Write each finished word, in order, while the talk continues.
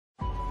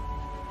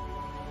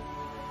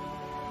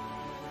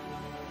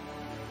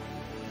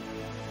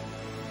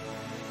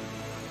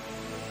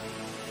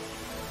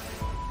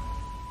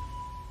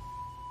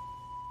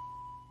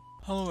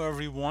Hello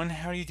everyone,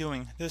 how are you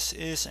doing? This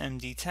is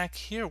MD Tech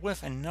here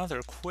with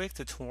another quick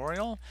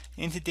tutorial.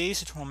 In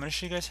today's tutorial, I'm going to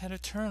show you guys how to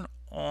turn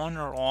on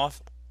or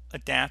off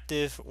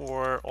adaptive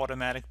or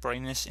automatic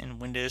brightness in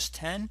Windows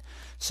 10.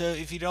 So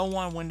if you don't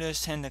want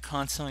Windows 10 to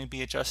constantly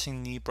be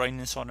adjusting the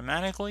brightness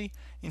automatically,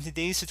 in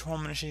today's tutorial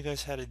I'm going to show you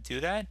guys how to do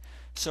that.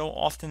 So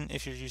often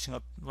if you're using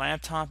a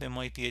laptop, it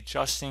might be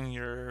adjusting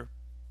your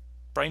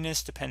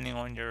brightness depending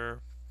on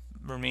your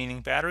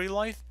remaining battery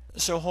life.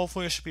 So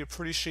hopefully it should be a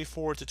pretty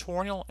straightforward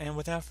tutorial, and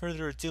without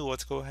further ado,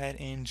 let's go ahead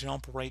and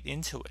jump right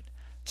into it.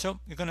 So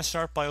you're going to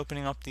start by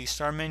opening up the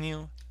Start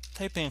menu,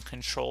 type in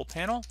Control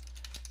Panel.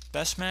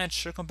 Best match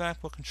should come back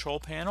with Control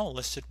Panel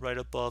listed right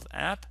above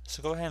App,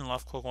 so go ahead and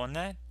left click on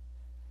that.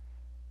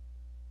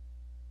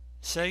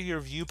 Set your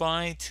view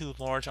by to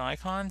large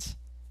icons,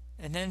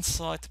 and then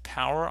select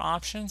Power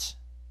Options.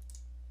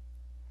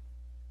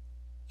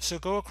 So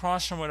go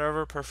across from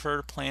whatever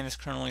preferred plan is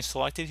currently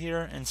selected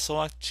here and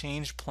select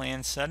Change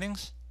Plan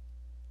Settings.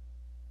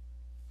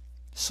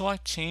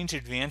 Select Change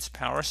Advanced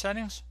Power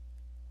Settings.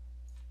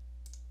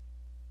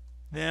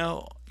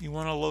 Now you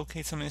want to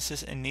locate something that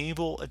says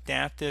Enable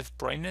Adaptive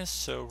Brightness.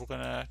 So we're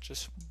going to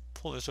just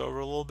pull this over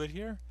a little bit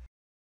here.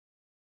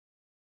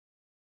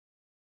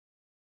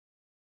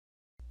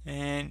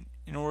 And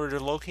in order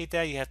to locate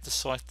that, you have to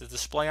select the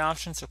display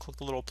option. So click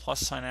the little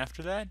plus sign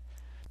after that.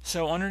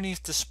 So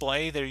underneath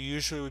display, there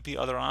usually would be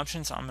other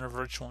options. I'm in a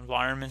virtual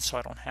environment, so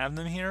I don't have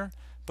them here.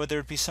 But there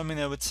would be something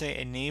that would say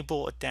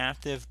Enable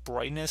Adaptive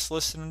Brightness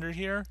listed under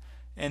here.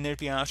 And there'd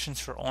be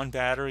options for on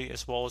battery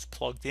as well as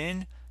plugged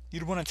in.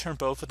 You'd want to turn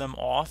both of them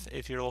off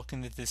if you're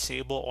looking to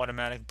disable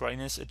automatic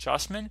brightness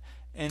adjustment,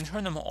 and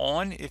turn them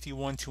on if you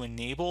want to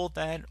enable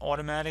that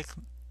automatic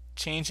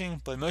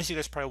changing. But most of you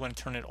guys probably want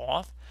to turn it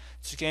off.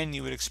 So again,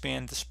 you would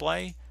expand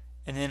display.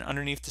 And then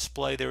underneath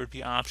display there would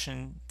be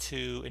option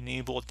to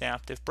enable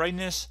adaptive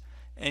brightness,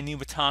 and you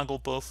would toggle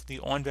both the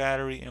on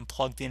battery and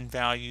plugged in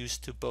values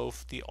to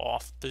both the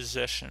off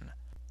position.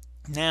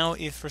 Now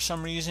if for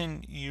some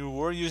reason you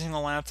were using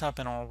a laptop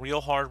and on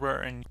real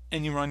hardware and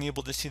you were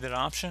unable to see that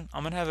option,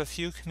 I'm going to have a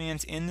few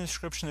commands in the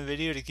description of the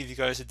video to give you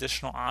guys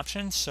additional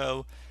options.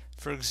 So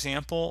for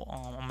example,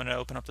 I'm going to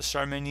open up the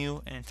Start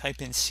menu and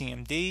type in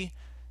CMD.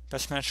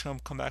 Best match is going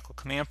to come back with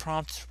command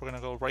prompt. We're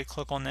going to go right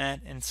click on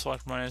that and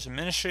select Run as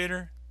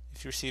Administrator.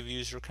 If you receive a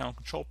user account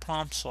control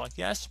prompt, select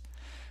Yes.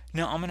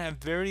 Now I'm going to have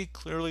very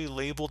clearly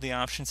labeled the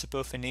options to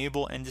both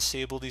enable and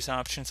disable these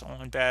options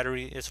on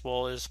battery as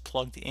well as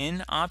plugged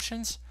in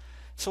options.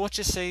 So let's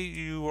just say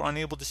you were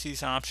unable to see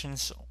these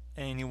options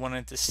and you want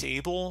to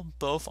disable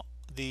both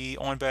the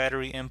on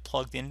battery and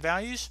plugged in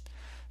values.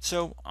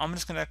 So I'm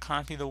just going to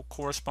copy the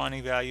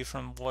corresponding value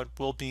from what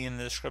will be in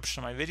the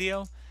description of my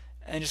video,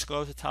 and just go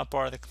to the top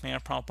bar of the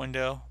command prompt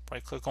window,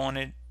 right click on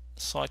it,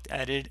 select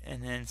Edit,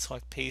 and then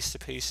select Paste to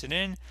paste it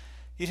in.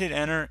 You hit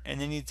Enter,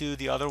 and then you do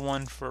the other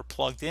one for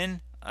plugged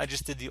in. I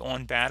just did the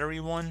on battery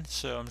one,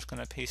 so I'm just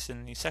going to paste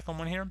in the second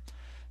one here.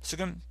 So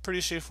again, pretty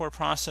straightforward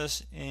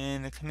process,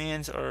 and the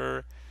commands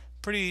are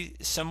pretty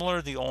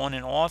similar, the on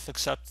and off,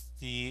 except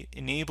the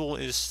enable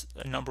is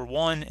a number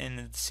 1 and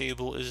the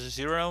disable is a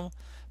 0.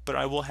 But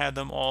I will have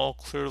them all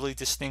clearly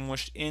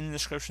distinguished in the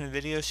description of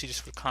the video, so you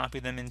just would copy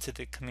them into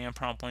the command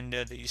prompt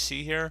window that you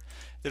see here.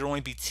 There'll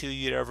only be 2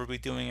 you'd ever be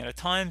doing at a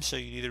time, so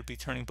you'd either be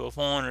turning both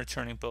on or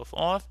turning both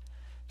off.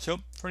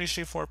 So pretty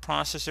straightforward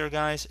process there,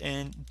 guys,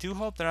 and do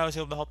hope that I was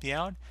able to help you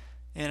out.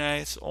 And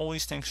as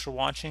always, thanks for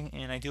watching,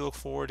 and I do look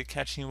forward to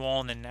catching you all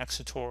in the next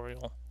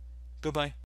tutorial. Goodbye.